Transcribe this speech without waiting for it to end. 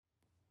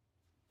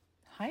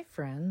Hi,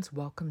 friends.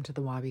 Welcome to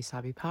the Wabi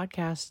Sabi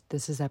podcast.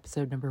 This is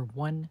episode number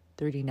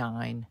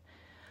 139.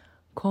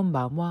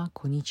 Konbanwa,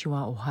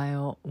 konnichiwa,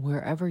 ohayo,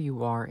 wherever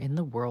you are in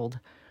the world,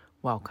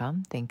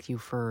 welcome. Thank you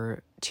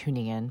for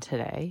tuning in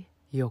today.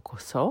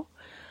 Yokoso.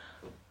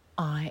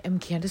 I am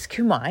Candace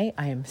Kumai.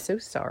 I am so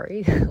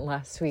sorry.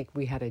 Last week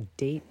we had a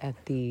date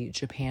at the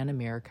Japan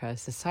America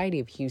Society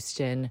of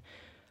Houston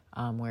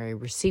where I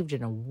received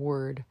an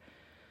award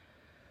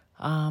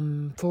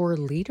for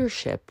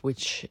leadership,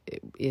 which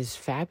is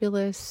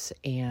fabulous.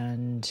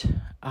 And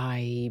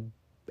I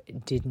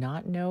did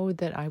not know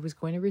that I was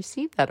going to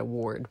receive that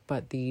award,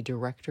 but the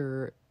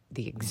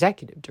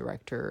executive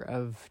director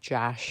of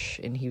JASH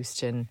in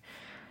Houston,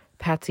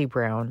 Patsy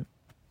Brown,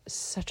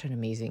 such an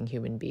amazing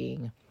human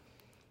being.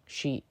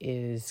 She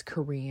is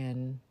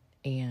Korean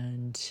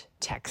and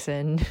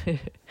Texan,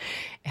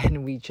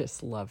 and we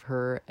just love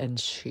her, and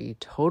she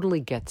totally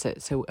gets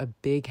it. So a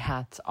big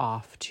hats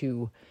off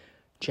to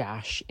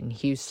JASH in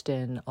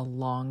Houston,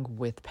 along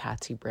with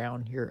Patsy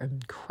Brown, your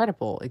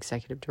incredible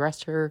executive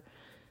director,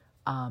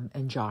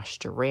 and Josh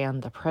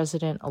Duran, the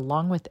president,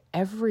 along with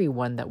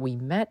everyone that we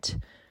met.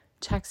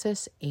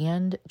 Texas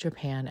and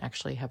Japan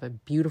actually have a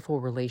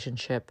beautiful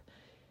relationship.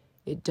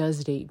 It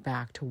does date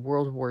back to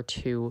World War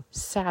II,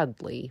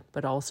 sadly,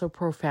 but also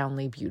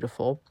profoundly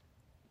beautiful,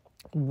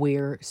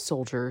 where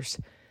soldiers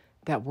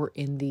that were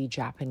in the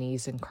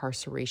Japanese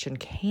incarceration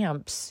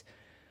camps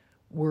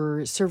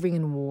were serving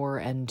in war,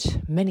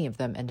 and many of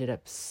them ended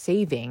up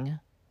saving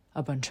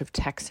a bunch of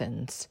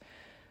Texans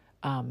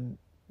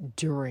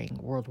during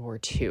World War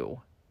II.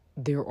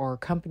 There are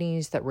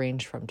companies that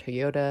range from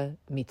Toyota,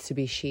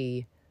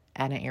 Mitsubishi,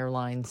 Anna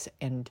Airlines,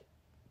 and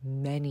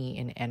many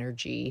in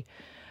energy.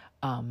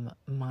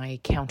 My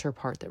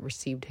counterpart that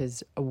received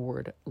his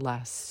award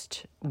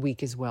last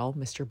week as well,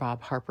 Mr.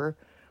 Bob Harper,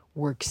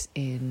 works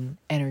in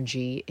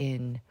energy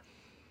in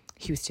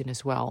Houston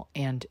as well.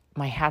 And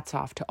my hats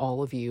off to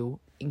all of you,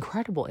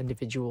 incredible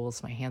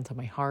individuals, my hands on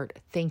my heart.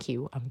 Thank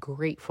you. I'm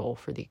grateful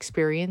for the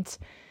experience.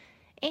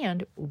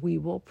 And we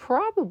will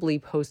probably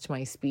post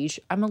my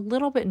speech. I'm a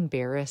little bit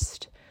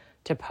embarrassed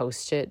to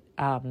post it.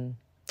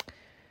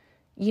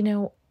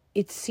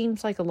 It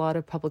seems like a lot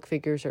of public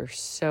figures are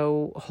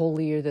so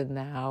holier than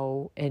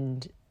thou,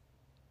 and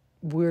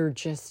we're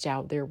just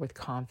out there with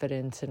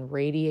confidence and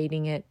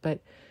radiating it.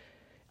 But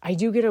I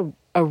do get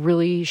a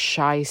really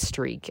shy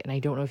streak, and I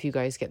don't know if you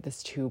guys get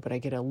this too, but I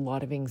get a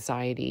lot of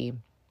anxiety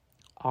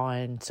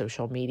on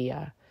social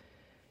media.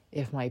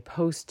 If my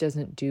post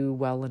doesn't do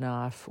well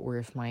enough, or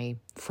if my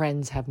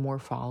friends have more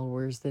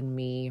followers than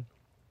me,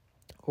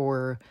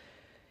 or,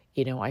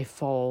 I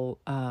fall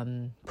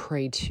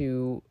prey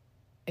to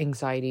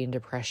anxiety and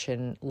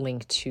depression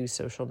linked to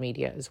social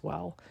media as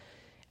well.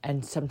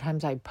 And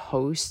sometimes I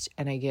post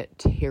and I get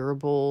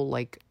terrible,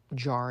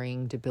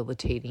 jarring,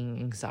 debilitating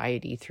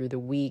anxiety through the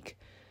week.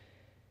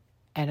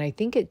 And I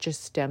think it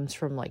just stems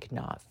from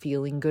not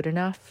feeling good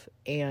enough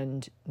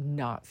and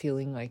not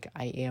feeling like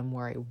I am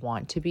where I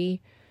want to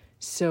be.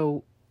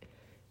 So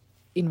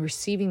in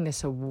receiving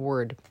this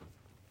award,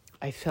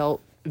 I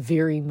felt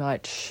very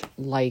much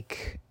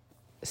like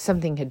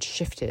something had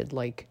shifted,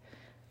 like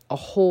a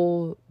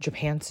whole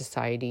Japan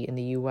society in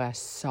the US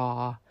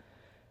saw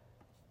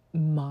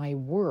my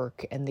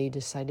work and they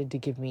decided to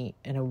give me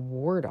an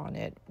award on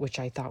it, which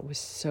I thought was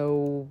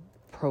so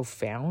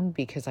profound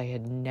because I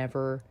had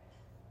never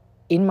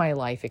in my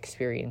life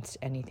experienced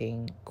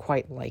anything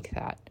quite like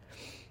that.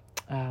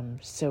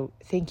 So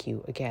thank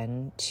you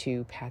again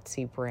to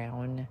Patsy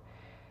Brown.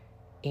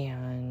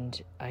 And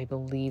I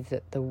believe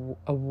that the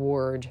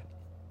award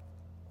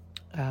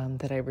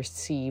that I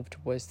received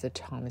was the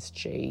Thomas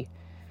J.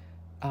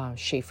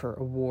 Schieffer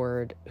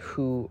Award,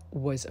 who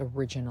was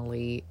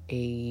originally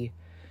a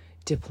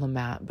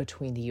diplomat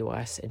between the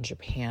U.S. and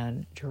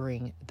Japan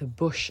during the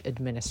Bush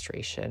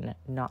administration,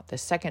 not the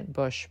second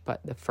Bush, but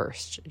the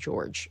first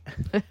George.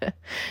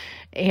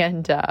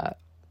 And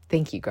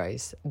thank you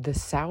guys. The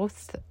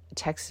South,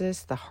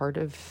 Texas, the heart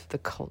of the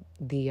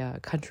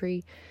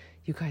country,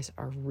 you guys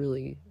are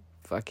really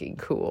fucking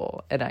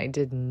cool. And I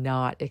did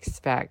not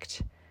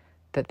expect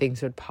that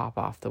things would pop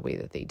off the way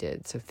that they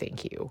did. So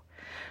thank you.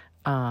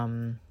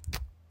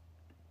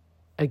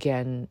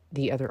 Again,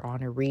 the other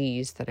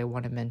honorees that I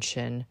want to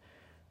mention,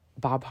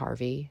 Bob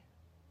Harvey,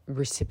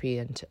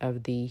 recipient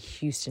of the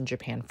Houston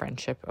Japan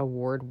Friendship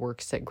Award,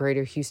 works at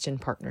Greater Houston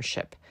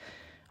Partnership.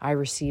 I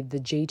received the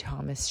J.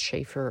 Thomas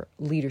Schieffer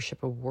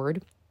Leadership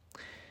Award.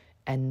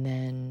 And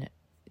then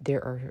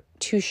there are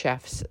two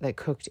chefs that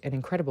cooked an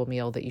incredible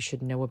meal that you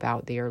should know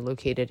about. They are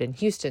located in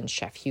Houston,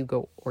 Chef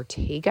Hugo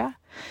Ortega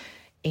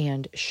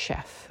and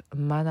Chef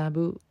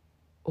Manabu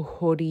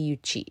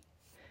Ohoriuchi.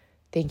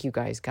 Thank you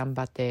guys.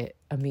 Ganbatte.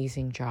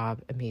 Amazing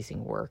job.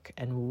 Amazing work.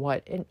 And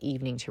what an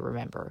evening to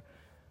remember.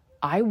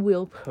 I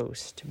will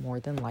post more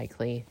than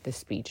likely the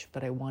speech,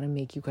 but I want to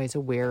make you guys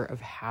aware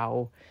of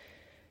how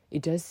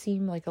it does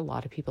seem like a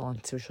lot of people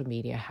on social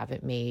media have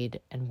it made,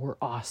 and we're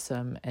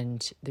awesome.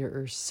 And there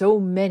are so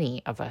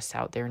many of us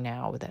out there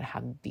now that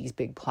have these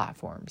big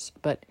platforms,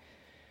 but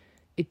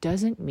it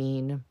doesn't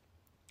mean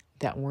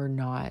that we're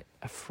not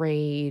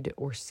afraid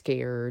or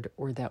scared,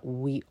 or that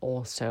we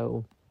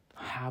also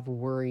have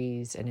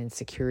worries and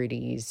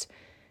insecurities,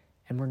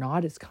 and we're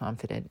not as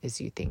confident as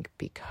you think,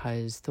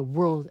 because the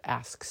world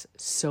asks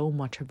so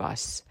much of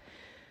us.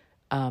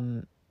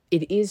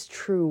 It is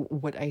true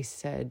what I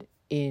said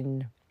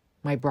in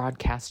my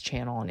broadcast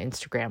channel on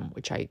Instagram,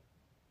 which I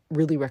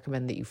really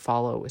recommend that you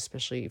follow,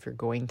 especially if you're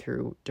going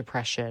through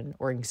depression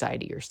or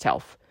anxiety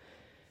yourself.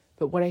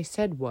 But what I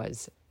said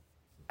was,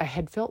 I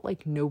had felt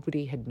like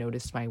nobody had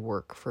noticed my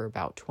work for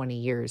about 20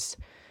 years.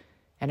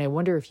 And I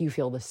wonder if you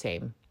feel the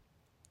same.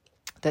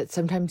 That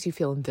sometimes you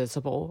feel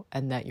invisible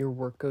and that your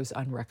work goes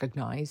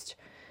unrecognized,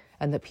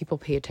 and that people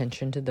pay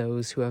attention to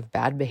those who have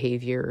bad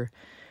behavior,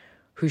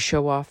 who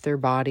show off their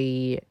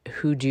body,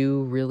 who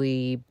do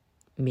really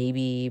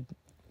maybe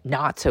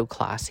not so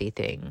classy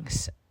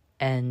things.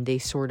 And they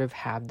sort of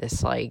have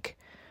this like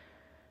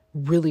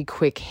really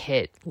quick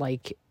hit,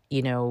 like,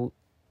 you know,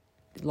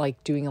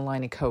 like doing a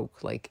line of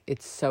Coke. Like,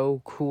 it's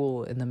so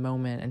cool in the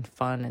moment and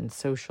fun and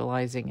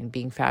socializing and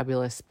being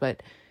fabulous,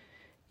 but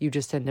you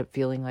just end up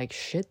feeling like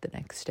shit the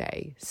next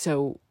day.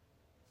 So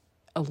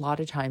a lot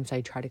of times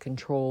I try to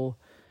control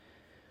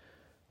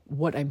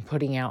what I'm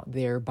putting out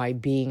there by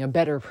being a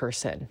better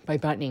person, by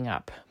buttoning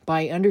up,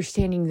 by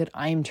understanding that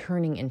I'm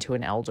turning into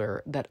an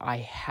elder, that I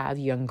have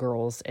young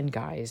girls and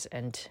guys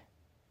and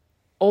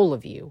all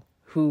of you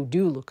who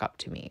do look up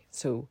to me.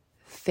 So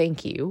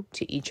thank you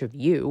to each of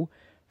you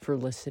for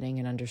listening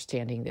and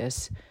understanding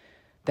this.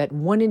 That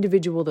one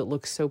individual that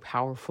looks so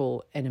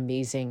powerful and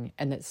amazing,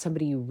 and that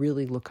somebody you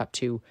really look up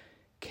to,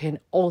 can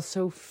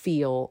also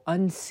feel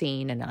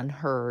unseen and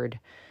unheard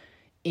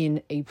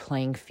in a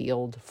playing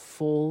field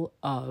full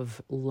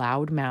of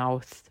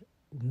loudmouth,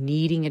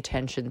 needing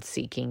attention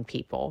seeking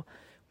people,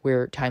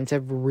 where times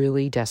have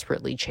really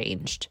desperately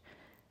changed.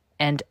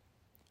 And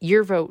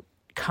your vote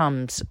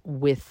comes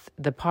with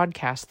the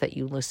podcast that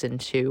you listen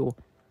to,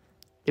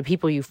 the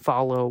people you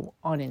follow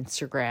on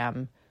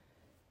Instagram,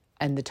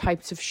 and the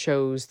types of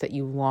shows that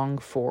you long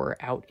for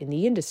out in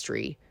the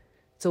industry.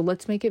 So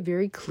let's make it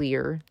very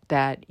clear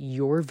that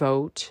your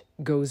vote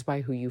goes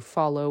by who you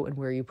follow and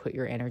where you put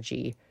your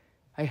energy.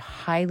 I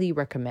highly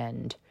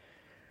recommend,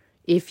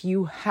 if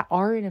you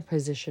are in a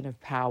position of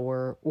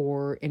power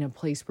or in a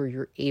place where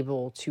you're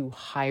able to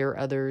hire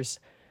others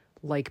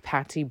like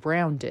Patsy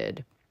Brown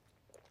did.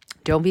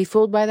 Don't be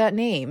fooled by that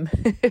name.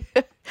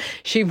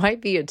 She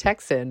might be a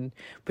Texan,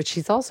 but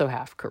she's also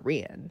half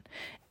Korean.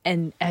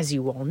 And as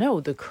you all know,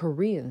 the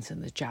Koreans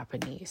and the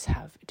Japanese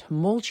have a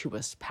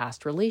tumultuous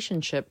past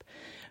relationship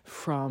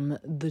from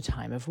the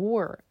time of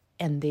war.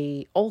 And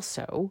they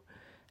also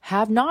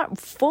have not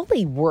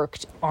fully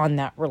worked on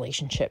that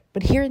relationship.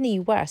 But here in the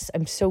US,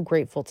 I'm so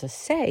grateful to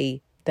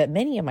say that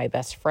many of my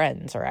best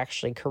friends are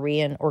actually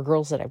Korean, or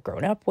girls that I've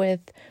grown up with,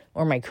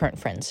 or my current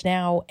friends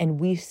now. And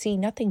we see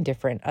nothing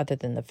different other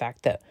than the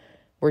fact that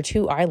we're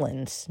two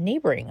islands,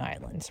 neighboring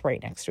islands,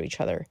 right next to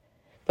each other.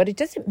 But it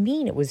doesn't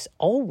mean it was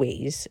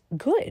always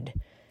good.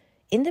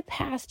 In the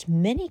past,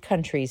 many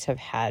countries have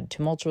had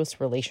tumultuous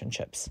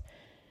relationships.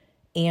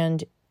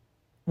 And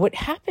what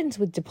happens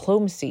with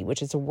diplomacy,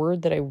 which is a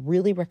word that I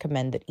really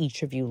recommend that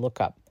each of you look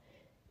up,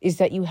 is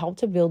that you help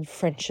to build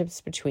friendships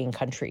between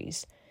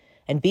countries.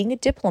 And being a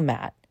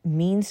diplomat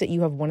means that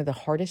you have one of the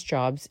hardest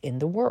jobs in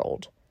the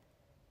world.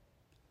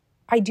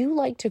 I do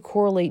like to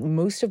correlate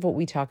most of what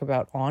we talk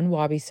about on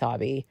Wabi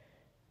Sabi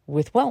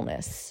with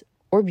wellness,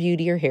 or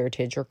beauty, or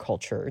heritage, or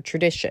culture, or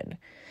tradition.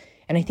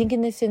 And I think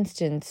in this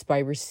instance, by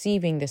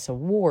receiving this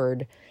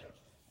award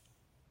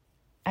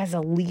as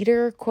a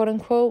leader, quote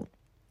unquote,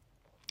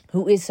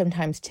 who is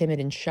sometimes timid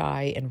and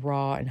shy and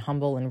raw and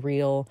humble and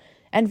real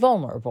and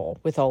vulnerable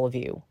with all of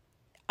you,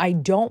 I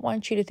don't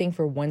want you to think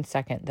for 1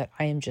 second that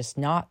I am just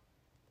not.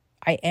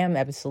 I am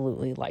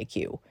absolutely like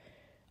you.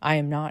 I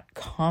am not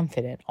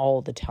confident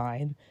all the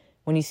time.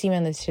 When you see me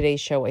on the Today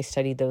Show, I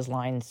studied those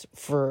lines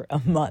for a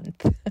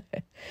month.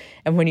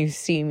 And when you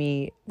see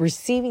me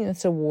receiving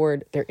this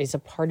award, there is a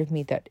part of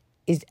me that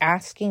is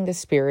asking the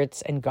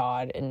spirits and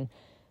God and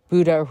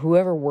Buddha, or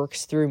whoever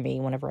works through me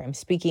whenever I'm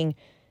speaking,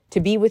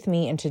 to be with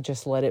me and to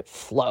just let it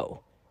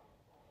flow.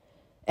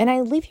 And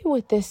I leave you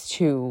with this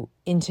too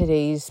in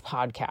today's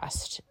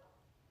podcast.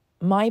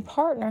 My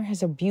partner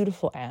has a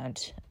beautiful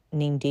aunt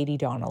named Dadie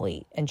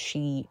Donnelly, and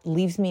she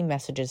leaves me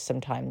messages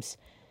sometimes,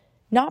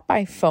 not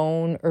by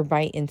phone or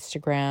by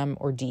Instagram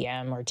or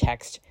DM or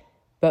text,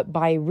 but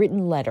by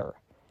written letter.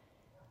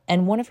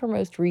 And one of her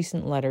most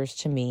recent letters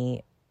to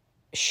me,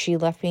 she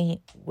left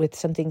me with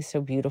something so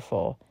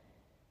beautiful.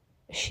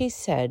 She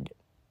said,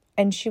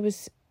 and she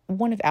was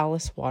one of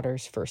Alice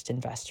Waters' first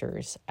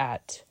investors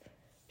at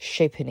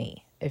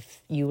Schieffer.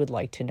 If you would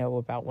like to know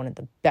about one of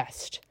the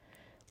best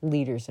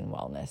leaders in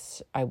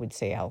wellness, I would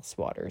say Alice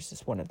Waters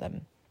is one of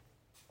them.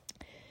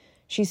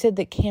 She said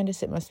that,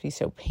 Candace, it must be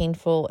so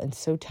painful and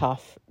so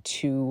tough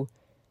to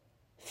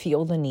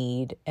feel the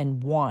need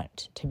and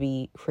want to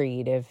be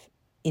creative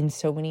in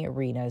so many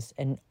arenas.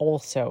 And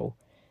also,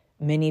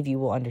 many of you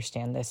will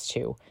understand this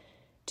too,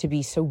 to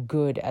be so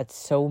good at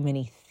so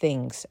many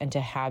things and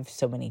to have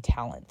so many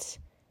talents.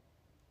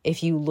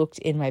 If you looked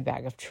in my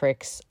bag of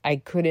tricks, I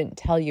couldn't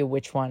tell you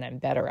which one I'm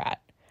better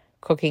at.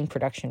 Cooking,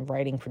 production,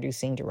 writing,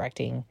 producing,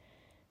 directing,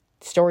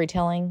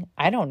 storytelling.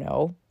 I don't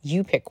know.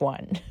 You pick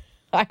one.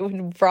 I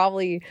would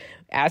probably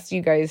ask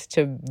you guys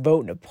to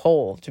vote in a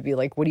poll to be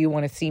like, what do you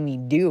want to see me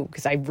do?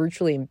 Because I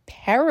virtually am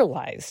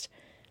paralyzed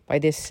by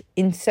this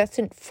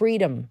incessant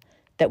freedom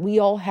that we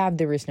all have.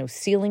 There is no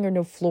ceiling or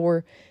no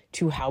floor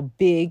to how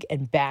big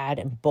and bad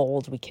and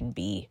bold we can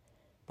be,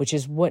 which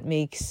is what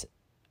makes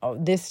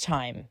this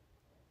time,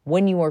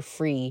 when you are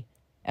free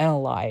and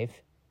alive,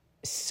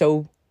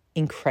 so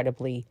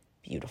incredibly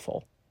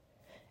beautiful.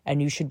 And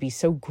you should be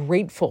so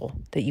grateful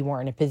that you are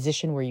in a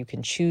position where you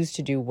can choose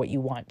to do what you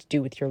want to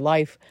do with your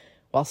life,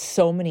 while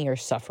so many are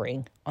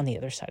suffering on the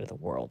other side of the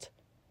world.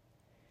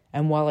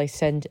 And while I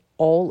send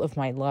all of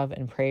my love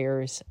and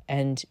prayers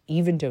and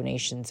even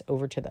donations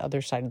over to the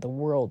other side of the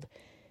world,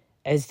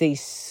 as they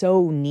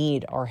so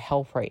need our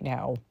help right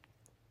now,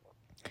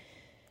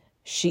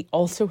 she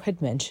also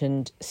had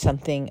mentioned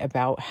something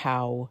about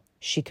how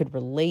she could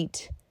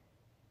relate.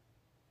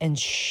 And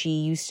she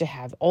used to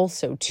have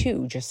also,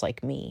 too, just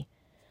like me,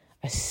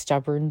 a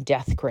stubborn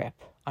death grip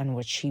on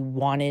what she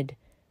wanted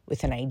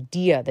with an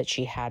idea that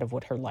she had of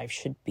what her life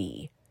should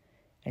be.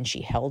 And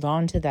she held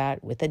on to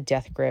that with a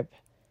death grip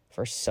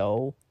for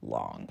so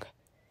long.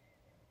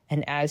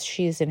 And as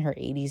she is in her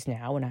 80s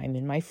now and I'm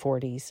in my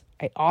 40s,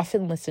 I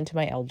often listen to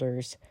my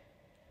elders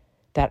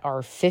that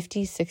are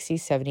 50, 60,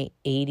 70,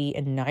 80,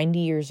 and 90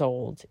 years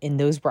old in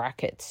those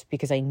brackets,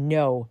 because I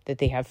know that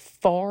they have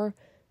far,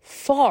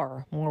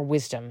 far more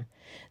wisdom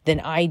than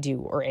I do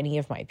or any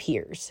of my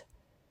peers.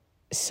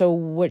 So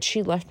what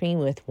she left me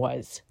with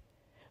was,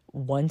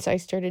 once I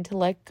started to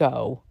let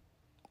go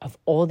of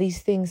all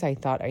these things I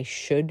thought I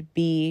should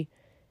be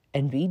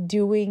and be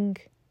doing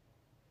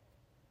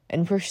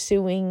and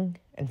pursuing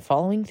and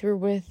following through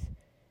with,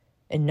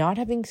 and not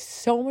having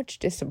so much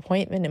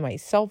disappointment in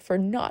myself for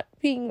not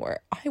being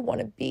where I want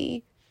to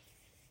be.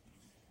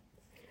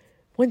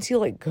 Once you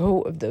let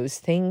go of those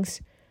things,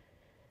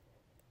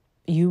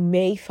 you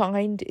may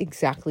find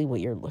exactly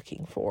what you're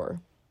looking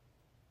for.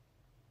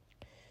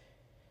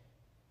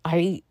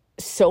 I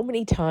so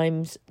many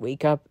times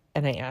wake up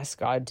and I ask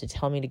God to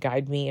tell me to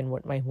guide me in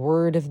what my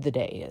word of the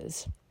day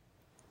is.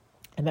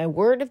 And my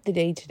word of the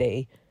day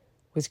today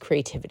was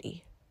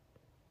creativity.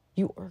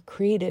 You are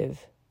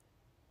creative.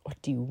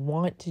 What do you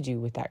want to do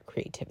with that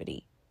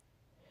creativity?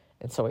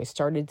 And so I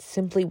started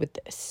simply with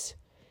this.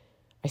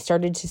 I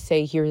started to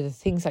say, here are the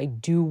things I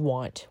do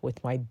want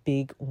with my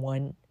big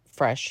one,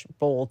 fresh,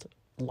 bold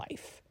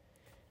life.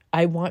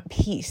 I want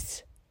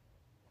peace.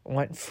 I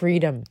want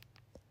freedom.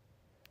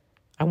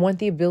 I want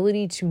the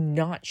ability to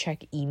not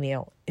check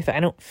email if I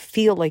don't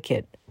feel like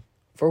it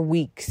for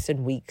weeks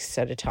and weeks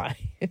at a time.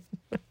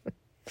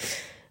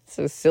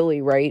 So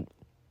silly, right?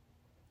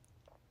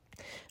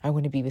 I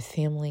want to be with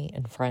family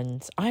and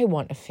friends. I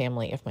want a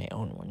family of my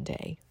own one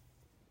day.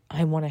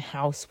 I want a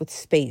house with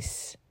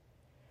space.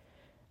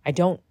 I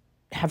don't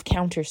have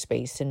counter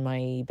space in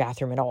my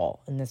bathroom at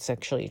all. And that's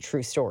actually a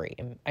true story.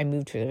 I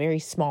moved to a very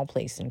small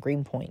place in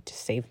Greenpoint to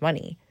save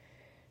money.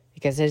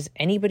 Because as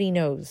anybody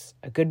knows,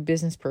 a good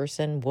business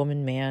person,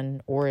 woman,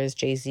 man, or as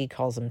Jay-Z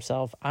calls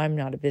himself, I'm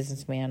not a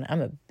businessman,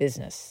 I'm a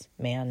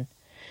businessman.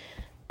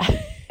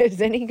 As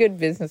any good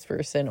business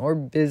person or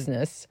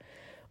business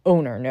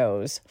owner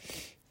knows,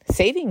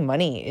 saving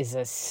money is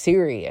a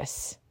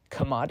serious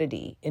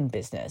commodity in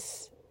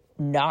business,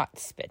 not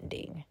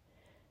spending.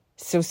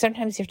 So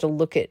sometimes you have to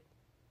look at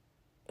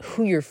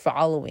who you're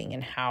following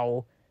and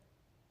how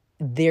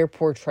they're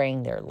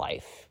portraying their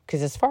life.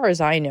 Because as far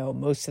as I know,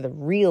 most of the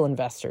real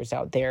investors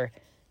out there,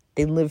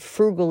 they live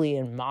frugally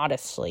and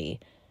modestly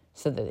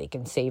so that they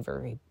can save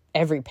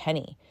every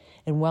penny.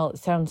 And while it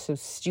sounds so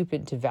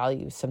stupid to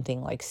value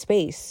something like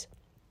space,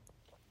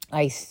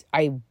 I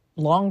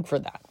long for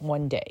that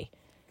one day.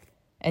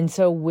 And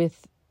so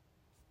with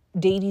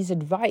Daisy's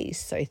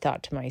advice, I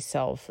thought to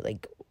myself,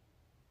 like,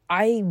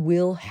 I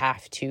will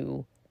have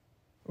to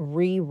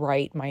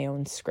rewrite my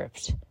own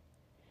script.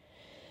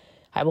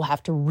 I will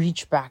have to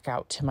reach back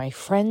out to my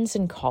friends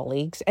and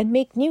colleagues and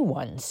make new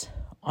ones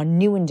on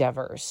new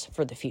endeavors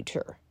for the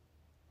future.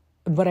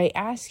 But I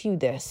ask you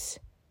this,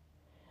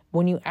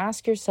 when you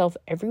ask yourself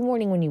every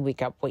morning when you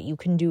wake up what you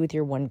can do with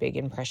your one big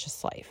and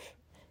precious life,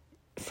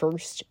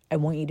 first, I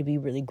want you to be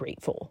really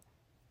grateful.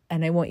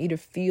 And I want you to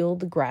feel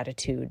the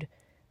gratitude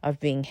of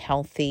being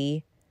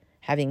healthy,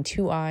 having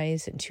 2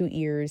 eyes and 2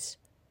 ears,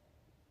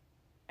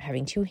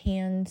 having 2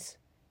 hands,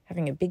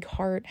 having a big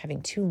heart,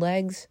 having 2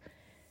 legs,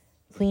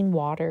 clean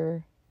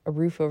water, a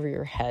roof over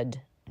your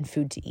head, and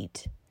food to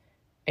eat.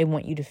 I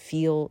want you to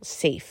feel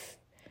safe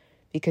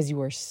because you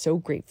are so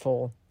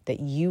grateful that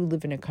you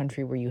live in a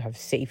country where you have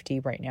safety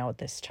right now at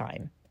this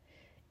time.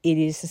 It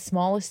is the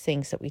smallest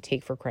things that we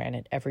take for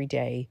granted every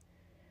day,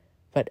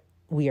 but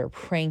we are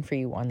praying for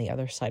you on the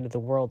other side of the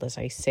world as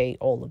I say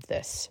all of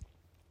this.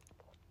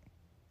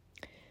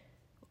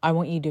 I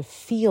want you to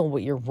feel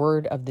what your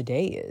word of the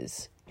day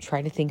is.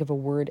 Try to think of a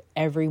word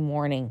every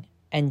morning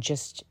and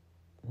just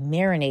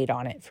marinate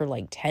on it for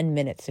like 10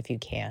 minutes if you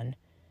can.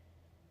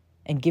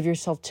 and give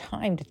yourself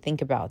time to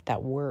think about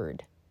that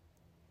word.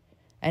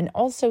 And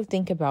also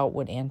think about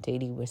what Aunt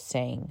Dady was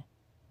saying.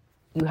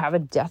 You have a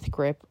death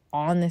grip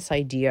on this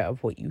idea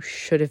of what you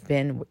should have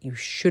been, what you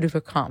should have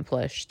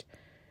accomplished.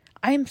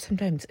 I am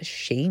sometimes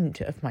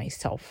ashamed of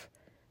myself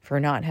for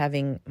not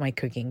having my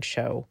cooking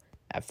show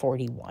at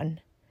 41.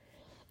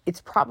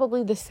 It's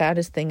probably the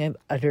saddest thing I've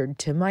uttered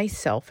to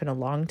myself in a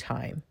long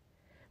time,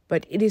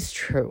 but it is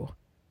true.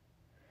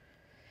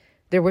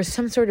 There was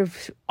some sort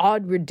of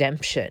odd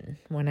redemption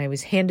when I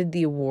was handed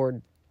the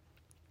award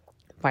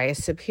by a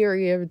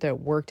superior that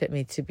worked at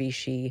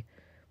Mitsubishi,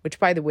 which,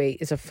 by the way,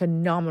 is a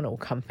phenomenal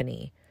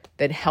company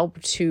that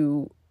helped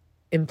to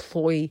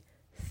employ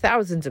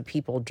thousands of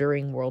people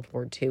during World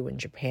War II in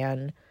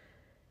Japan,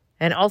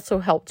 and also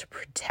helped to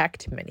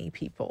protect many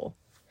people.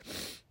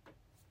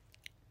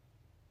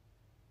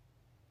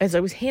 As I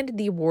was handed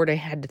the award, I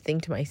had to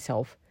think to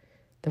myself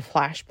the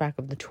flashback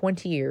of the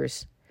 20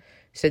 years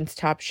since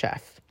Top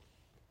Chef.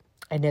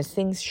 And as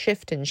things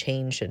shift and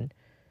change, and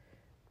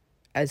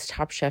as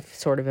Top Chef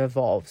sort of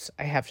evolves,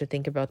 I have to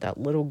think about that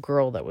little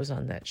girl that was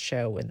on that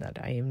show and that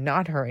I am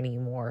not her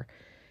anymore.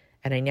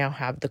 And I now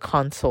have the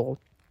consul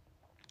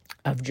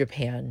of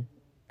Japan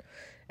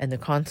and the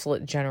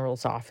consulate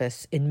general's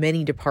office in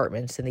many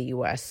departments in the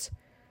U.S.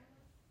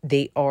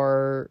 They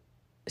are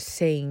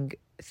saying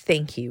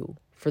thank you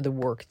for the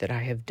work that I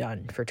have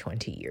done for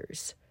 20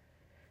 years.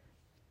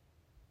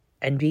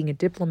 And being a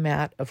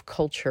diplomat of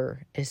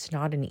culture is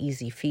not an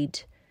easy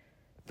feat,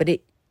 but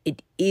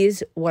it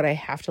is what I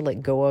have to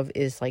let go of,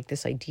 is like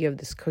this idea of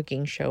this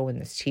cooking show and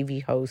this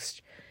TV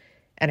host.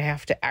 And I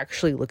have to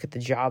actually look at the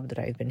job that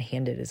I've been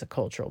handed as a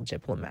cultural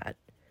diplomat.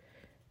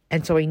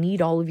 And so I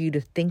need all of you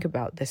to think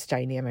about this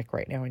dynamic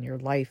right now in your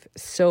life.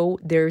 So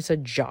there's a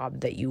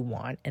job that you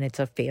want, and it's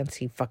a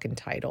fancy fucking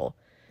title,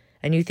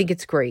 and you think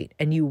it's great,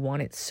 and you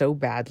want it so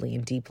badly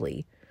and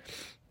deeply.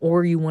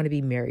 Or you want to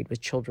be married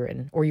with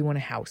children, or you want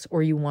a house,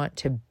 or you want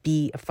to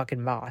be a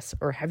fucking boss,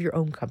 or have your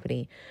own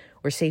company,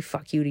 or say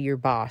fuck you to your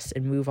boss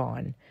and move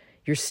on.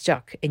 You're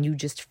stuck and you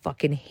just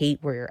fucking hate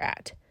where you're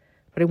at.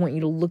 But I want you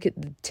to look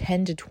at the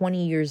 10 to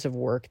 20 years of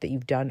work that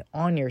you've done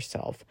on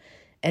yourself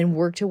and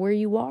work to where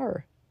you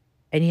are.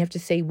 And you have to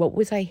say, what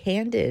was I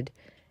handed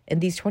in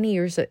these 20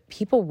 years that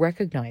people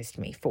recognized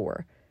me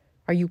for?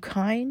 Are you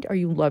kind? Are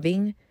you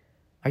loving?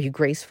 Are you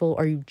graceful?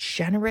 Are you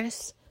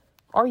generous?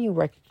 Are you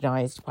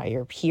recognized by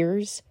your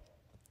peers?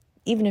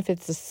 Even if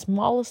it's the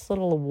smallest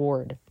little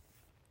award.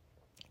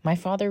 My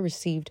father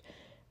received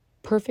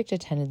perfect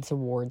attendance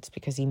awards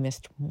because he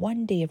missed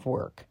one day of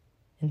work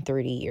in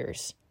 30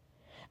 years.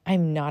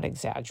 I'm not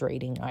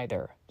exaggerating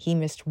either. He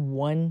missed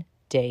one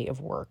day of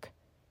work,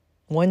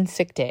 one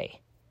sick day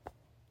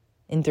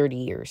in 30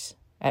 years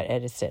at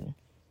Edison.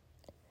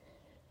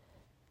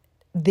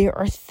 There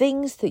are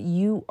things that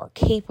you are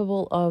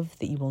capable of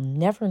that you will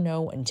never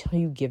know until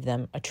you give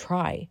them a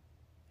try.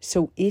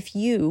 So if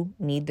you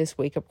need this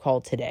wake-up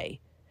call today,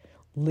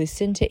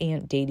 listen to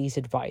Aunt Dady's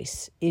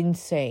advice in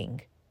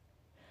saying,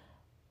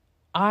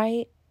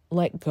 I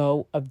let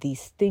go of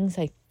these things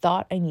I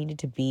thought I needed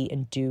to be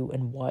and do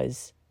and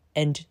was,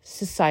 and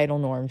societal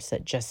norms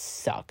that just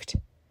sucked.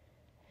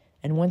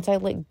 And once I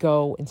let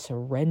go and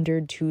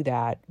surrendered to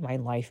that, my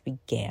life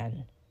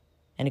began,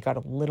 and it got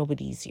a little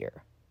bit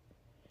easier.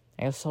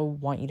 I also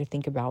want you to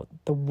think about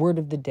the word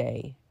of the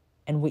day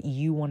and what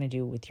you want to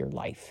do with your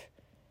life.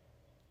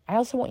 I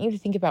also want you to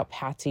think about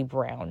Patsy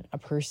Brown, a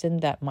person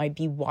that might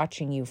be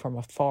watching you from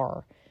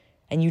afar,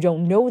 and you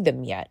don't know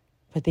them yet,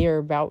 but they are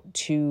about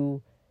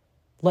to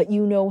let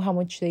you know how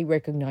much they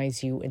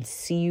recognize you and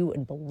see you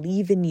and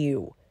believe in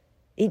you.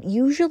 It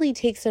usually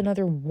takes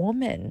another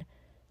woman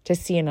to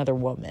see another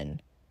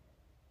woman.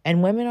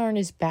 And women aren't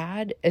as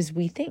bad as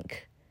we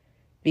think,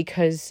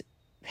 because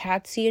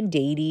Patsy and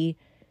Dady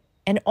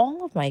and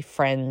all of my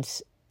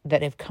friends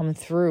that have come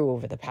through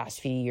over the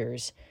past few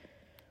years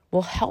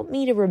will help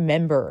me to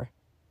remember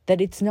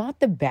that it's not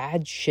the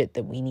bad shit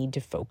that we need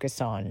to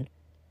focus on.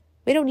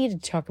 We don't need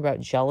to talk about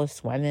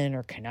jealous women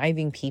or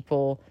conniving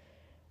people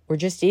or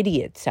just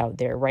idiots out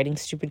there writing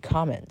stupid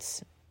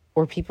comments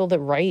or people that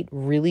write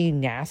really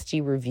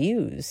nasty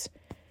reviews.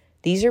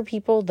 These are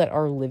people that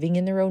are living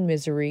in their own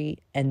misery,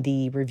 and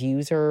the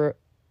reviews are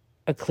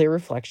a clear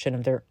reflection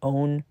of their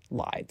own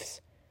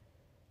lives.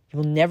 You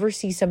will never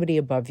see somebody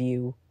above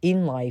you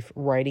in life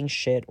writing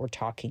shit or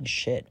talking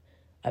shit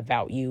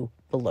about you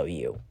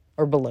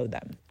or below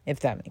them,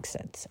 if that makes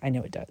sense. I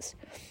know it does.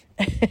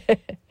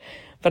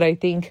 But I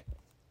think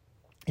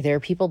there are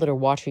people that are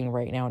watching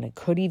right now, and it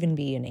could even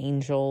be an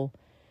angel,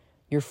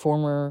 your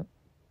former,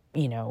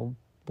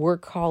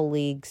 work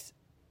colleagues,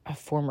 a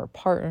former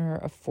partner,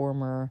 a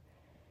former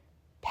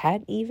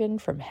pet even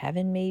from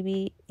heaven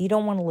maybe. You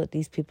don't want to let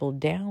these people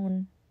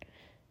down.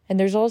 And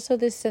there's also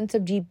this sense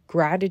of deep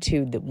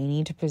gratitude that we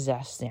need to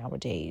possess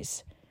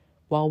nowadays.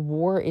 While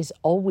war is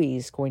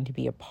always going to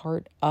be a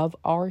part of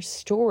our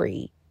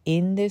story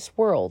in this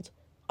world,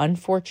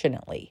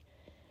 unfortunately,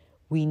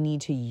 we need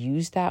to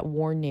use that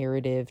war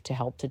narrative to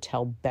help to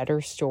tell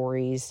better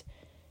stories,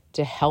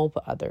 to help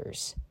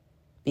others.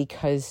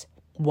 Because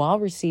While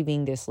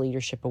receiving this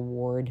leadership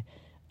award,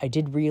 I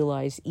did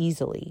realize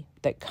easily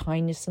that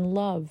kindness and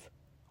love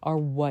are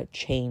what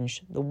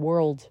changed the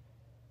world.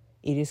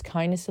 It is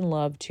kindness and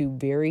love, two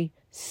very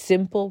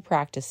simple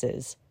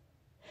practices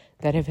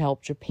that have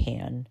helped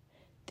Japan,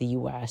 the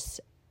US,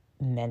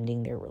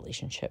 mending their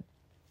relationship.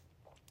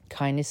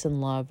 Kindness and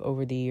love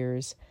over the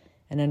years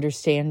and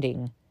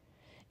understanding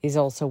is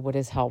also what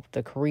has helped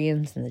the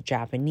Koreans and the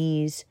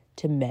Japanese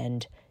to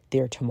mend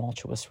their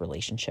tumultuous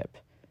relationship.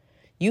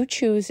 You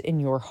choose in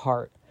your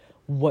heart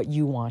what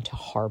you want to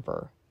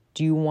harbor.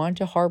 Do you want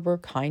to harbor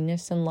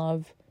kindness and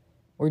love,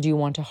 or do you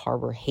want to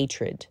harbor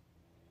hatred?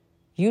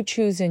 You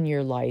choose in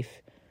your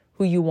life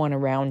who you want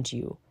around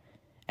you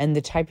and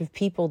the type of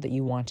people that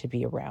you want to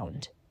be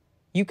around.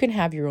 You can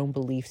have your own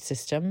belief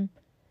system.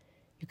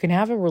 You can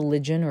have a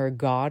religion or a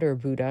God or a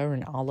Buddha or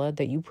an Allah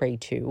that you pray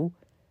to,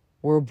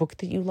 or a book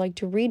that you like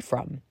to read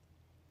from.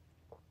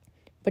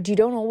 But you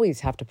don't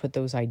always have to put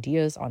those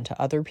ideas onto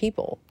other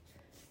people.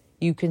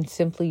 You can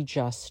simply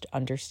just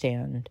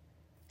understand,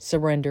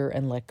 surrender,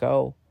 and let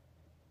go.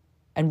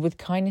 And with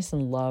kindness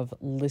and love,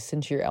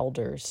 listen to your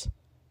elders.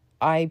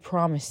 I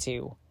promise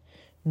you,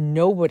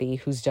 nobody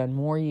who's done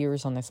more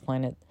years on this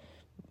planet,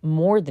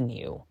 more than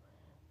you,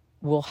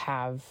 will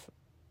have,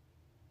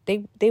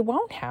 they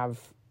won't have,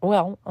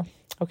 well,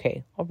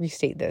 okay, I'll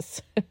restate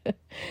this.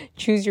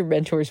 Choose your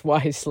mentors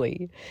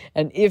wisely.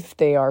 And if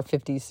they are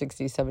 50,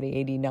 60, 70,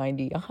 80,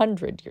 90,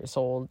 100 years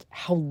old,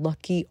 how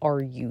lucky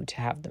are you to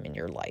have them in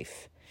your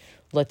life?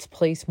 Let's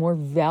place more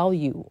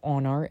value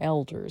on our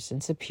elders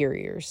and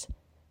superiors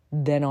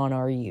than on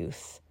our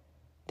youth.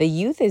 The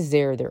youth is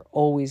there. They're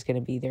always going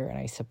to be there, and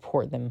I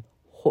support them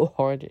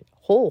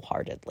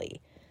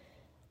wholeheartedly.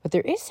 But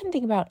there is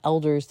something about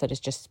elders that is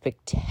just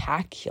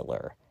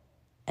spectacular.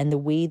 And the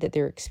way that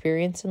their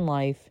experience in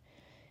life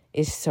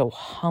is so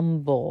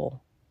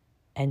humble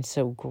and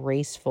so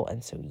graceful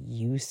and so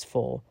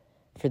useful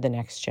for the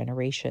next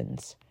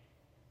generations.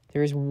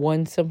 There is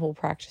one simple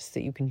practice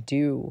that you can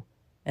do,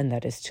 and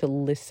that is to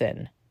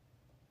listen.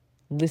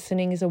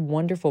 Listening is a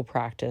wonderful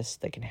practice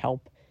that can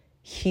help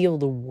heal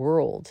the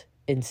world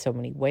in so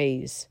many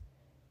ways.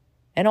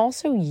 And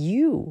also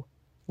you,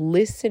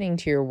 listening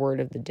to your word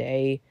of the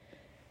day,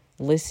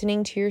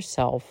 listening to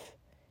yourself,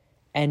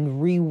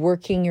 and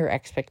reworking your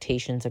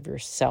expectations of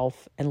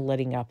yourself and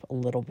letting up a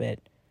little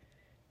bit.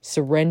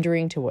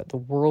 Surrendering to what the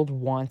world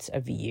wants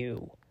of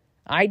you.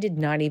 I did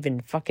not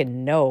even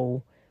fucking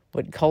know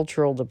what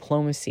cultural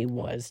diplomacy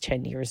was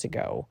 10 years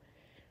ago.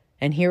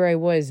 And here I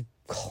was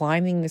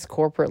climbing this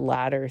corporate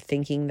ladder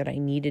thinking that I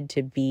needed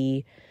to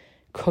be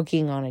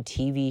cooking on a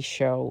TV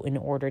show in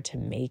order to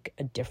make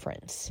a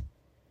difference.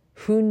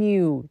 Who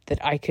knew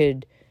that I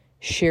could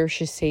share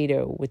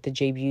Shiseido with the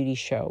J Beauty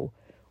Show,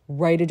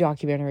 write a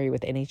documentary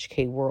with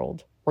NHK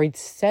World, write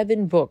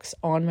 7 books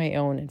on my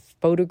own, and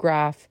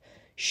photograph,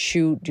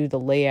 shoot, do the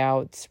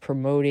layouts,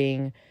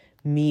 promoting,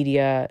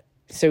 media,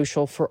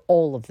 social for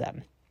all of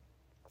them.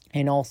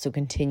 And also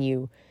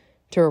continue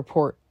to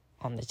report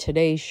on the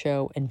Today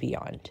Show and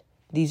beyond.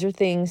 These are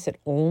things that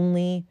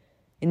only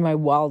in my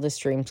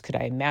wildest dreams could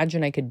I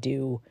imagine I could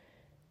do.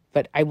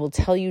 But I will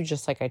tell you,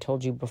 just like I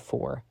told you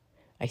before,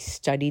 I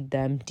studied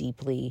them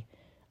deeply.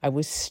 I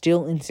was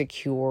still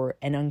insecure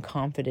and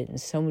unconfident in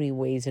so many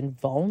ways and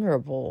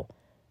vulnerable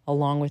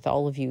along with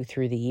all of you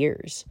through the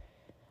years.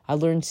 I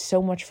learned so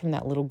much from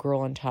that little girl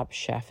on Top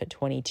Chef at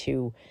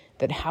 22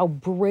 that how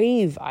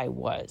brave I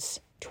was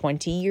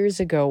 20 years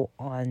ago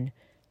on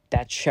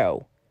that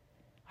show.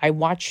 I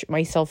watch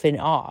myself in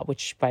awe,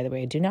 which, by the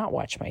way, I do not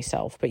watch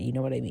myself, but you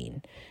know what I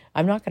mean.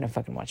 I'm not going to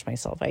fucking watch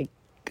myself. I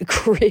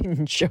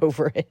cringe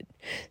over it.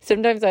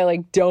 Sometimes I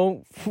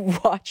don't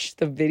watch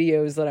the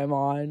videos that I'm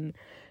on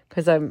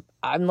because I'm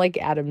like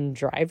Adam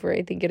Driver,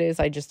 I think it is.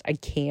 I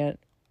can't.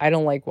 I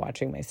don't like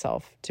watching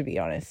myself, to be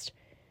honest.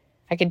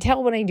 I can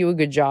tell when I do a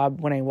good job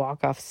when I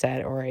walk off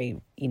set or I,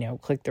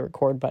 click the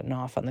record button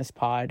off on this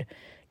pod,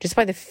 just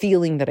by the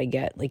feeling that I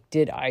get. Like,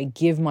 did I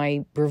give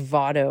my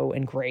bravado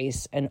and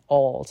grace and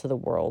all to the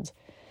world?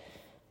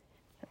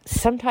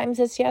 Sometimes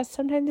it's yes,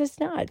 sometimes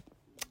it's not.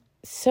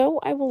 So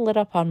I will let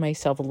up on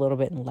myself a little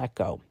bit and let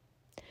go.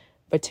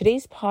 But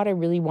today's pod, I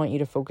really want you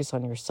to focus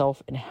on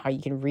yourself and how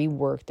you can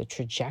rework the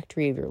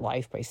trajectory of your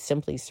life by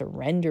simply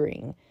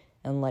surrendering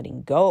and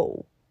letting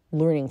go,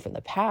 learning from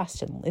the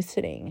past and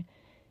listening,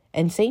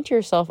 and saying to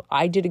yourself,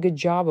 I did a good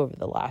job over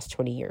the last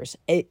 20 years.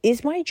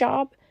 Is my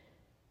job,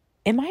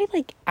 am I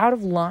out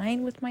of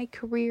line with my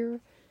career?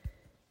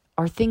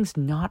 Are things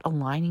not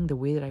aligning the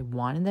way that I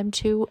wanted them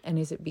to? And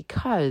is it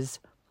because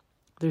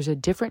there's a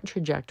different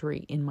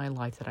trajectory in my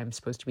life that I'm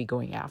supposed to be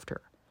going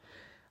after?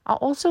 I'll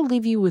also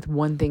leave you with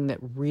one thing that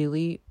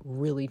really,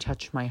 really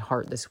touched my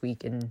heart this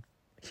week in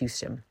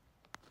Houston.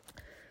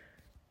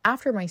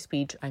 After my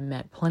speech, I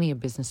met plenty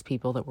of business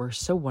people that were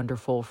so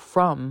wonderful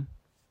from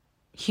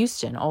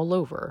Houston all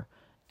over,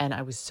 and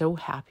I was so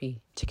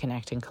happy to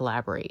connect and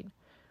collaborate.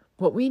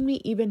 What made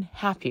me even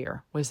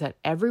happier was that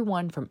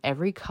everyone from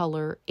every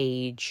color,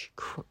 age,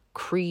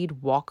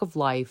 creed, walk of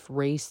life,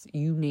 race,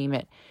 you name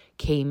it,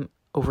 came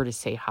over to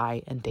say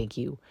hi and thank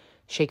you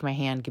shake my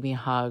hand, give me a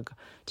hug,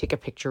 take a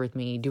picture with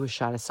me, do a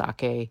shot of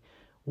sake,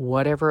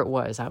 whatever it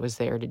was, I was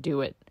there to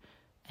do it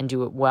and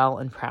do it well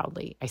and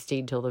proudly. I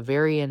stayed till the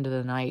very end of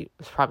the night. I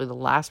was probably the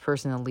last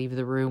person to leave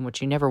the room,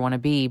 which you never want to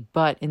be,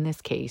 but in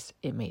this case,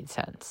 it made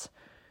sense.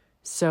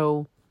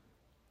 So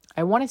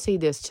I want to say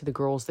this to the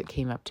girls that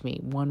came up to me.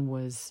 One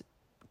was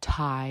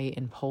Thai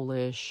and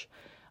Polish.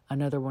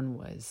 Another one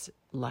was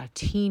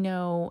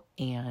Latino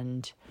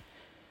and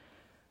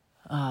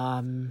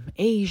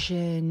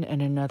Asian.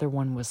 And another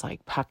one was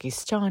like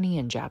Pakistani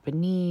and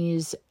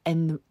Japanese.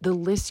 And the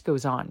list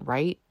goes on,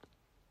 right?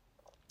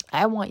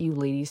 I want you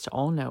ladies to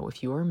all know,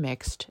 if you are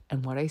mixed,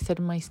 and what I said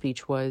in my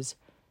speech was,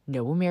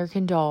 no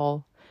American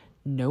Doll,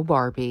 no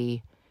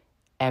Barbie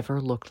ever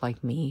looked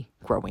like me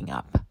growing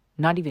up.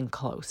 Not even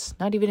close,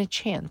 not even a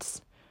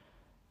chance.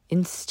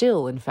 And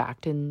still, in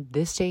fact, in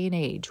this day and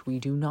age, we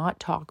do not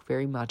talk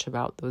very much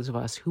about those of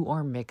us who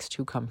are mixed,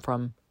 who come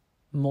from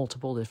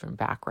multiple different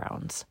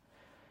backgrounds.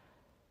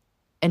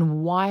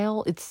 And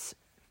while it's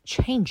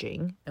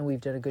changing, and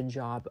we've done a good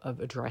job of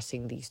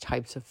addressing these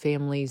types of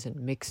families and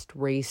mixed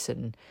race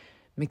and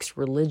mixed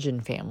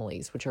religion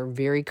families, which are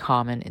very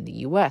common in the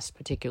U.S.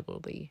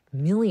 particularly.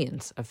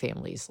 Millions of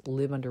families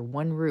live under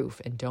one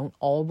roof and don't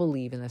all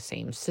believe in the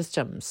same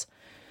systems.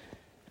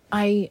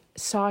 I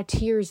saw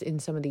tears in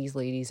some of these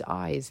ladies'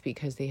 eyes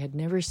because they had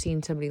never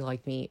seen somebody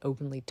like me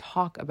openly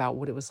talk about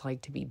what it was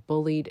like to be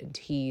bullied and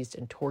teased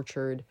and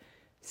tortured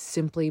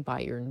simply by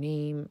your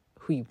name,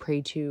 who you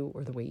pray to,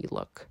 or the way you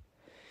look.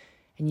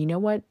 And you know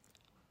what?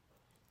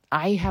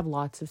 I have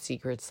lots of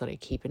secrets that I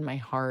keep in my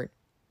heart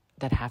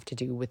that have to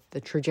do with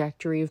the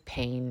trajectory of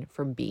pain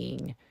from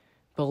being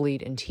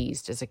bullied and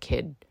teased as a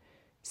kid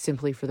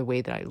simply for the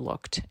way that I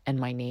looked and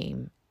my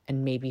name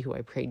and maybe who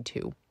I prayed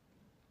to.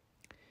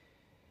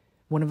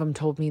 One of them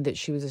told me that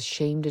she was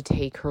ashamed to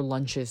take her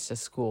lunches to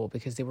school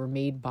because they were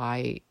made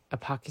by a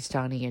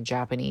Pakistani, a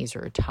Japanese, or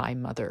a Thai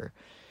mother.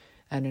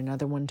 And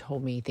another one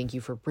told me, thank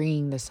you for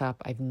bringing this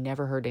up. I've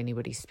never heard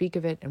anybody speak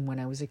of it. And when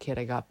I was a kid,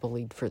 I got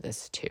bullied for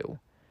this too.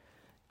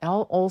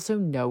 I'll also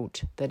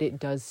note that it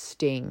does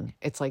sting.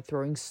 It's like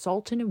throwing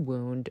salt in a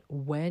wound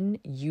when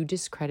you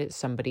discredit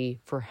somebody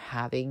for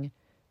having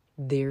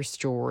their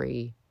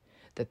story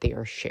that they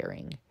are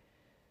sharing.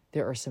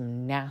 There are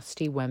some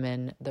nasty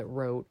women that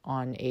wrote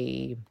on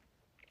a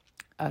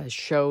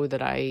show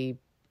that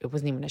it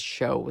wasn't even a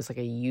show. It was like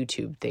a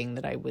YouTube thing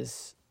that I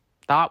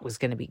thought was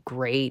going to be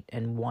great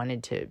and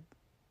wanted to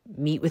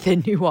meet with a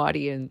new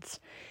audience.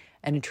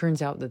 And it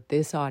turns out that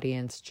this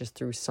audience just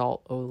threw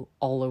salt all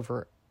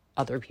over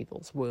other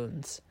people's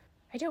wounds.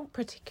 I don't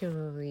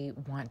particularly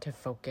want to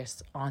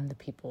focus on the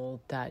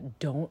people that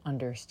don't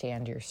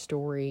understand your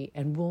story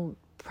and will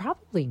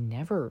probably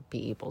never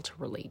be able to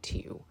relate to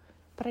you.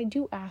 But I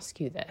do ask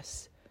you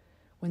this.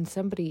 When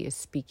somebody is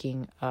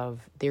speaking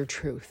of their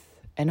truth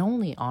and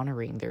only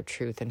honoring their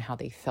truth and how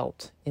they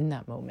felt in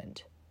that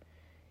moment,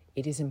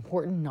 it is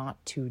important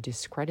not to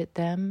discredit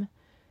them,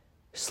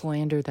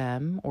 slander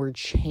them, or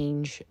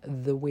change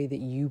the way that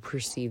you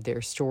perceive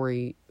their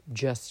story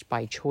just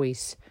by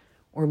choice,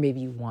 or maybe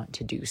you want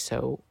to do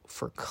so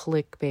for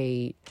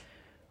clickbait,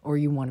 or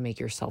you want to make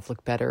yourself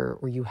look better,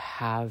 or you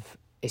have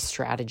a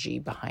strategy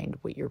behind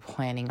what you're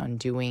planning on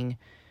doing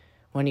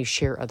when you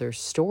share other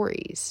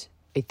stories.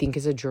 I think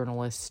as a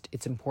journalist,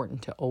 it's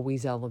important to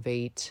always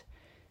elevate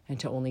and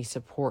to only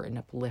support and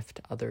uplift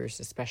others,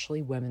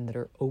 especially women that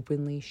are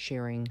openly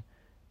sharing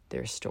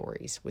their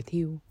stories with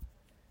you.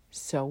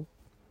 So,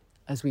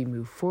 as we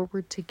move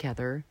forward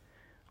together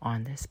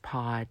on this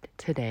pod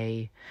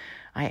today,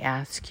 I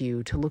ask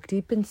you to look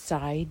deep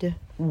inside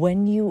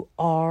when you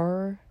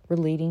are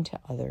relating to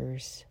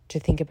others, to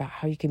think about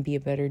how you can be a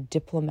better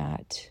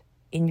diplomat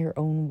in your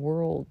own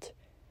world,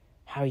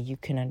 how you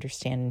can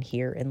understand and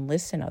hear and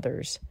listen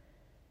others,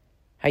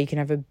 how you can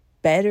have a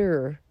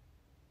better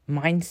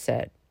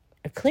mindset,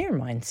 a clear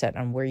mindset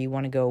on where you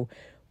want to go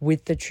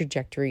with the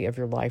trajectory of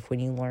your life when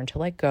you learn to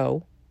let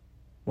go,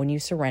 when you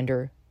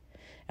surrender,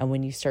 and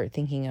when you start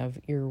thinking of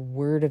your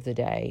word of the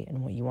day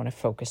and what you want to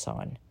focus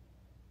on.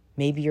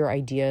 Maybe your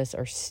ideas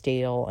are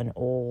stale and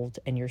old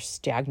and you're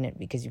stagnant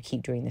because you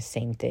keep doing the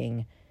same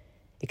thing,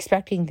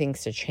 expecting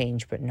things to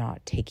change but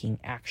not taking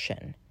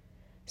action.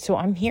 So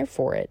I'm here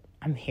for it.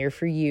 I'm here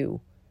for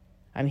you.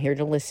 I'm here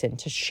to listen,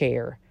 to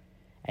share,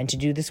 and to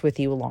do this with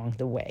you along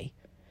the way.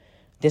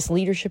 This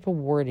leadership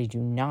award I do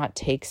not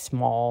take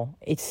small.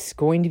 It's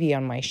going to be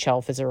on my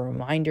shelf as a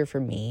reminder for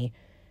me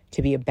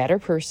to be a better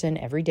person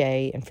every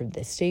day, and from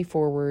this day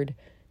forward,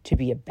 to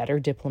be a better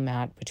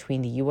diplomat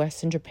between the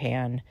U.S. and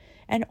Japan,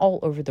 and all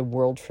over the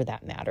world for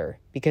that matter,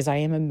 because I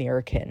am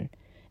American,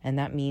 and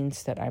that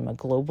means that I'm a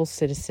global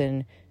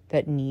citizen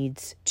that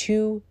needs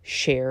to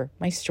share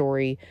my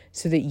story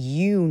so that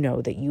you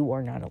know that you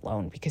are not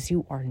alone, because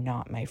you are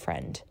not my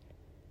friend.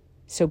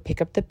 So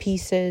pick up the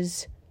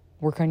pieces,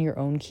 work on your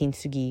own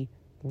kintsugi,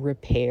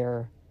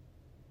 repair,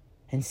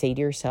 and say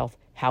to yourself,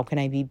 how can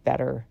I be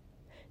better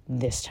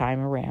this time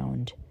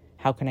around?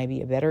 How can I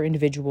be a better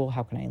individual?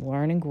 How can I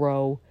learn and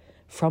grow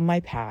from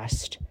my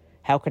past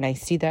How can I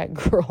see that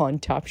girl on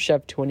Top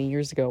Chef 20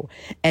 years ago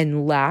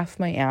and laugh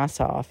my ass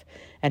off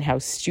and how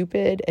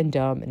stupid and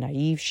dumb and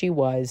naive she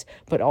was,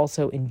 but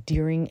also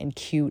endearing and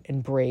cute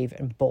and brave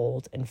and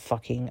bold and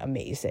fucking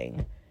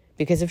amazing.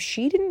 Because if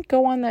she didn't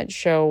go on that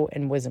show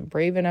and wasn't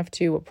brave enough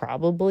to, it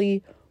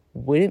probably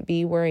wouldn't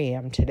be where I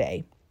am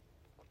today.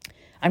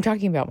 I'm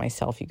talking about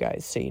myself, you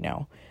guys, so you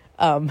know.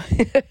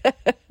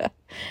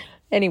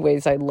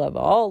 Anyways, I love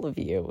all of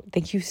you.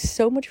 Thank you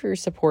so much for your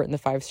support and the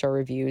 5-star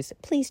reviews.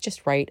 Please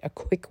just write a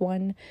quick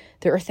one.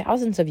 There are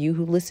thousands of you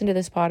who listen to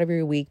this pod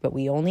every week, but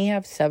we only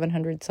have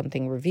 700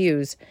 something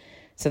reviews.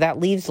 So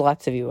that leaves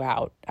lots of you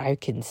out. I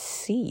can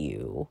see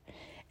you.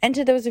 And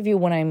to those of you,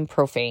 when I'm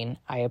profane,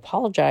 I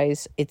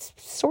apologize. It's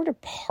sort of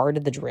part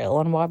of the drill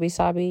on Wabi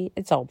Sabi.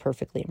 It's all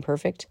perfectly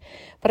imperfect.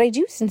 But I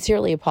do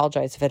sincerely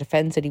apologize if it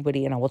offends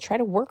anybody, and I will try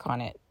to work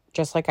on it,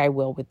 just like I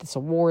will with this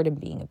award and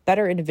being a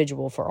better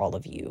individual for all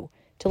of you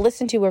to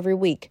listen to every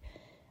week.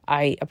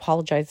 I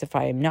apologize if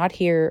I am not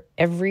here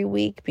every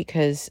week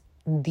because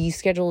the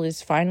schedule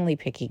is finally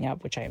picking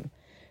up, which I'm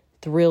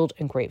thrilled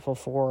and grateful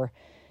for.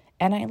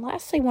 And I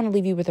lastly want to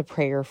leave you with a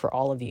prayer for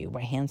all of you,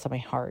 my hands on my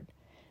heart.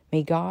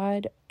 May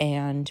God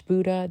and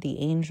Buddha, the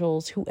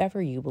angels,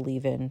 whoever you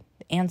believe in,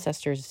 the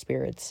ancestors,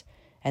 spirits,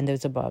 and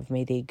those above,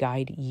 may they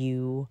guide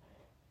you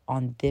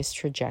on this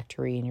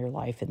trajectory in your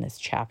life, in this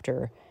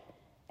chapter.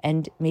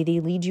 And may they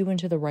lead you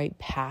into the right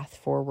path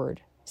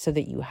forward so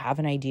that you have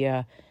an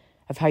idea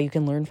of how you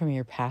can learn from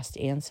your past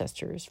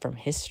ancestors, from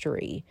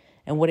history,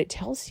 and what it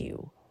tells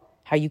you.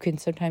 How you can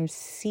sometimes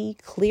see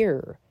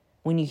clearer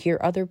when you hear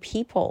other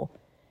people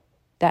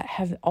that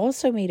have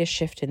also made a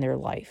shift in their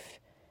life.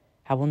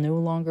 I will no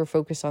longer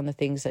focus on the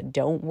things that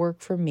don't work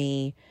for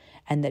me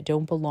and that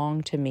don't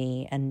belong to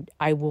me. And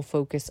I will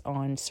focus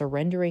on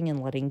surrendering and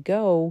letting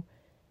go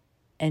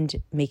and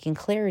making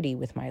clarity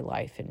with my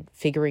life and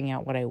figuring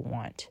out what I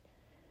want.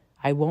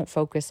 I won't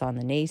focus on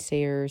the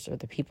naysayers or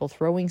the people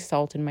throwing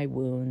salt in my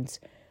wounds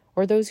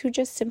or those who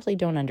just simply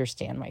don't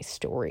understand my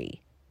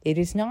story. It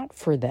is not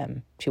for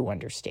them to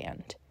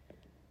understand.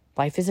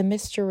 Life is a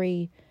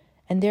mystery,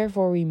 and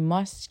therefore we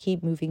must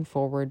keep moving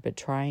forward, but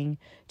trying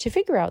to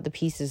figure out the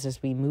pieces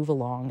as we move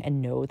along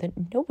and know that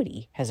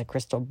nobody has a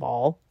crystal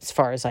ball, as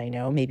far as I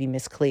know, maybe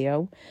Miss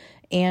Cleo,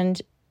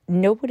 and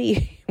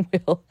nobody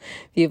will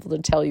be able to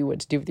tell you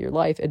what to do with your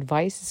life.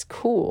 Advice is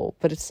cool,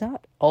 but it's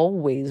not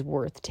always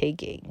worth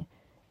taking.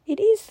 It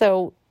is,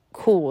 though,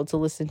 cool to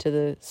listen to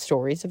the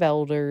stories of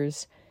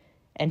elders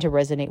and to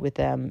resonate with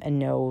them and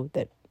know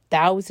that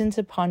thousands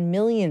upon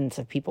millions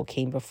of people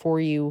came before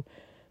you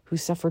who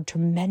suffered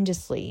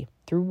tremendously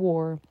through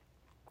war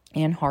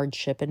and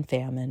hardship and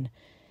famine.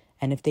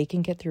 And if they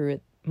can get through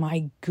it,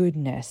 my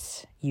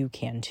goodness, you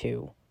can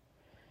too.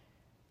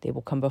 They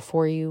will come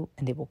before you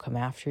and they will come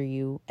after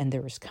you. And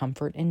there is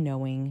comfort in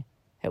knowing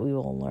that we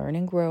will learn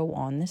and grow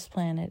on this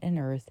planet and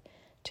earth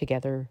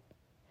together.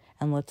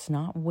 And let's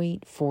not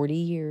wait 40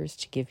 years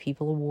to give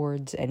people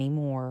awards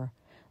anymore.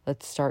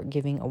 Let's start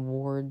giving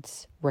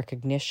awards,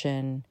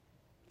 recognition,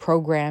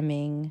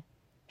 programming,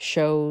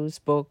 shows,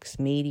 books,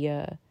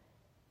 media,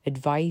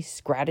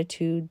 advice,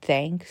 gratitude,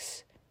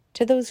 thanks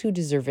to those who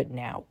deserve it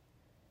now.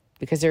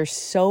 Because there are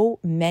so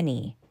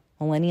many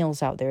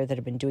millennials out there that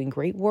have been doing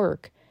great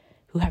work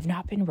who have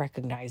not been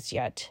recognized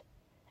yet.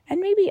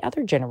 And maybe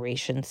other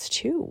generations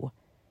too.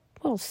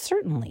 Well,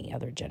 certainly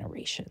other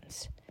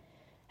generations.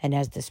 And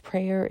as this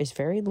prayer is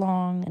very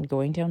long and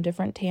going down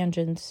different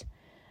tangents,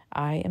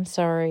 I am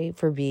sorry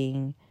for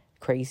being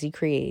crazy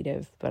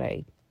creative, but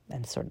I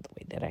am sort of the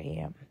way that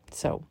I am.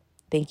 So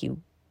thank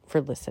you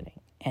for listening.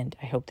 And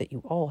I hope that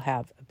you all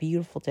have a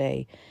beautiful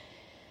day.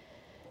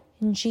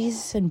 In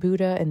Jesus and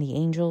Buddha and the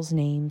angels'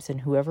 names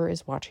and whoever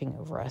is watching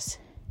over us.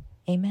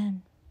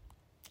 Amen.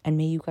 And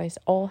may you guys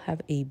all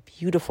have a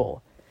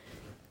beautiful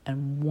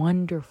and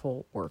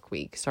wonderful work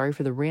week. Sorry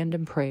for the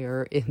random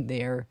prayer in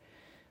there,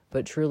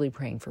 but truly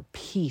praying for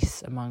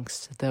peace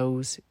amongst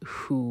those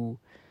who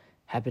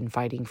have been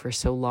fighting for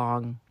so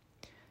long.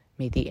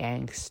 May the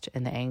angst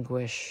and the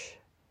anguish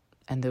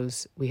and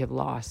those we have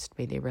lost,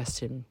 may they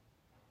rest in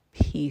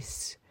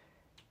peace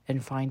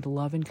and find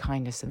love and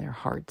kindness in their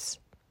hearts.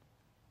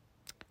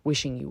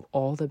 Wishing you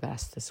all the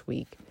best this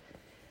week.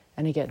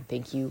 And again,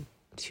 thank you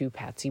to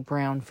Patsy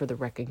Brown for the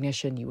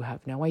recognition. You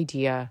have no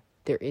idea.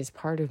 There is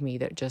part of me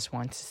that just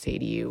wants to say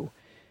to you,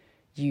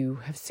 you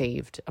have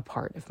saved a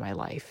part of my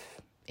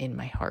life in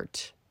my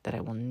heart that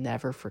I will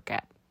never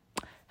forget.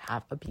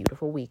 Have a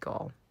beautiful week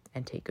all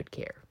and take good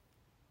care.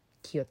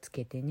 気をつ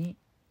けてね。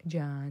じ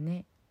ゃあ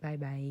ね。バイ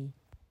バイ。